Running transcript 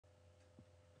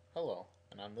Hello,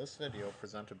 and on this video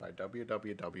presented by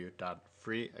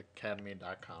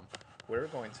www.freeacademy.com, we're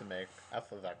going to make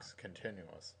f of x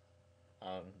continuous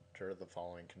under the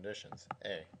following conditions.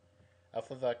 A.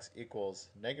 F of x equals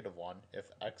 -1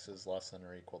 if x is less than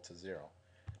or equal to 0.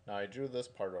 Now I drew this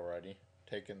part already,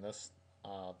 taking this,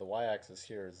 the y-axis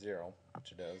here is 0,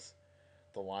 which it is.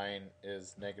 The line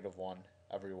is -1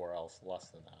 everywhere else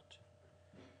less than that.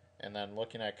 And then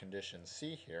looking at condition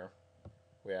C here,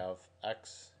 we have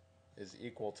x is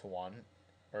equal to 1,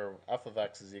 or f of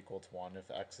x is equal to 1 if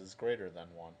x is greater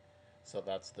than 1. So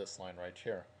that's this line right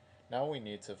here. Now we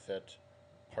need to fit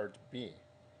part B,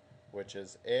 which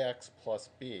is ax plus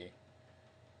b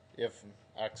if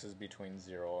x is between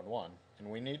 0 and 1. And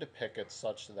we need to pick it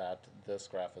such that this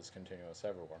graph is continuous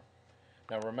everywhere.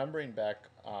 Now remembering back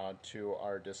to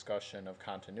our discussion of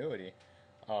continuity,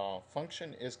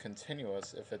 function is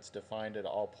continuous if it's defined at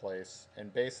all place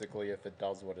and basically if it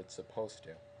does what it's supposed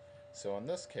to. So in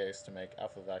this case, to make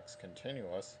f of x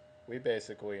continuous, we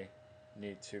basically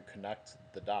need to connect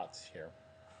the dots here.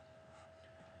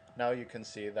 Now you can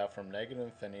see that from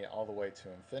 -infinity all the way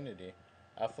to infinity,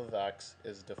 f of x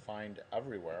is defined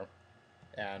everywhere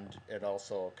and it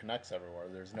also connects everywhere.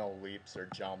 There's no leaps or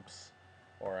jumps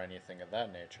or anything of that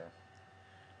nature.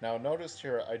 Now notice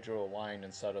here I drew a line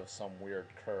instead of some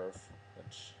weird curve,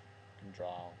 which you can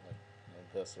draw like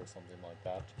this or something like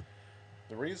that.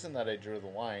 The reason that I drew the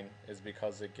line is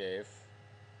because it gave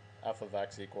f of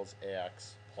x equals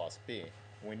ax plus b.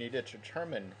 We need to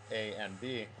determine a and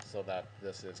b so that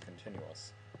this is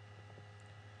continuous.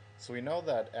 So we know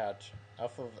that at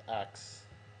f of x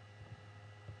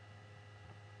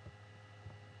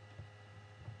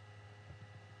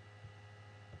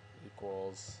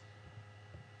equals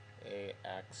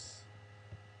ax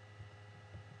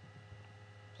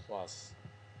plus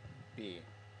b.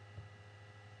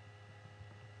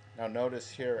 Now notice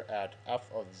here at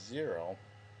f of 0,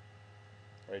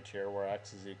 right here where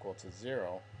x is equal to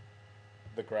 0,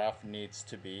 the graph needs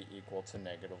to be equal to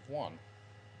 -1.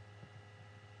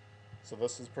 So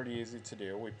this is pretty easy to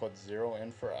do. We put 0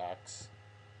 in for x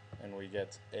and we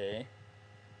get a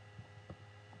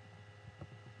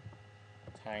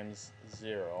times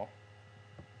 0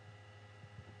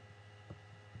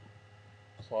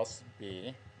 plus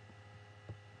b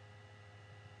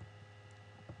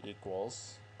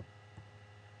equals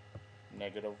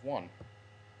 -1.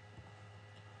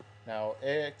 Now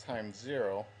a times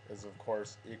 0 is of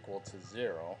course equal to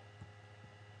 0.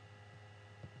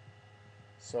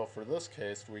 So for this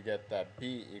case we get that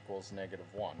b equals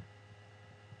 -1.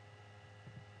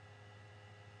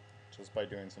 Just by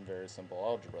doing some very simple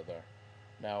algebra there.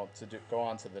 Now to go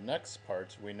on to the next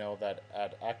part, we know that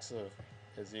at x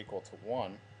is equal to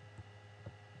 1,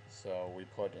 so we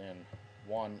put in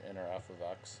 1 in our f of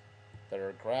x, that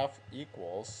our graph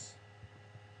equals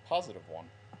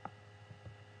 +1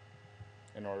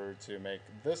 in order to make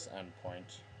this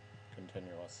endpoint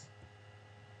continuous.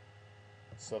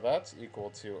 So that's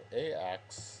equal to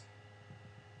ax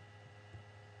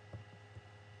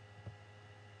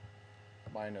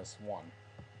minus 1.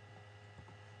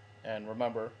 And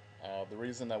remember, the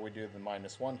reason that we do the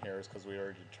 -1 here is because we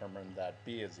already determined that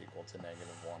b is equal to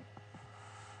 -1.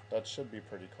 That should be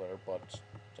pretty clear, but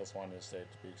just wanted to say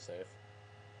it to be safe.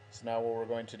 So now what we're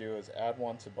going to do is add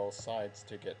 1 to both sides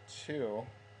to get 2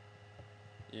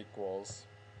 equals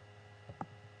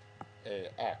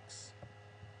ax.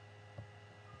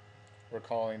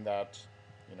 Recalling that,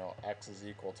 x is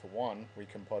equal to 1, we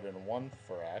can put in 1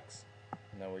 for x,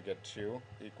 and then we get 2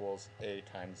 equals a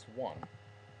times 1.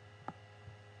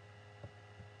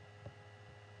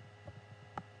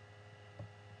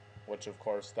 Which of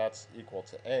course that's equal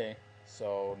to a,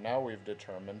 so now we've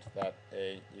determined that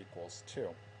a equals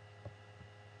 2.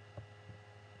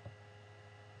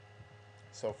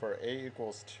 So for a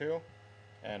equals 2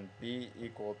 and b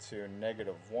equal to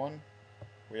 -1,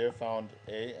 we have found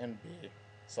a and b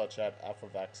such that f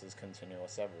of x is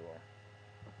continuous everywhere.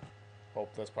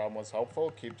 Hope this problem was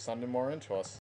helpful. Keep sending more in to us.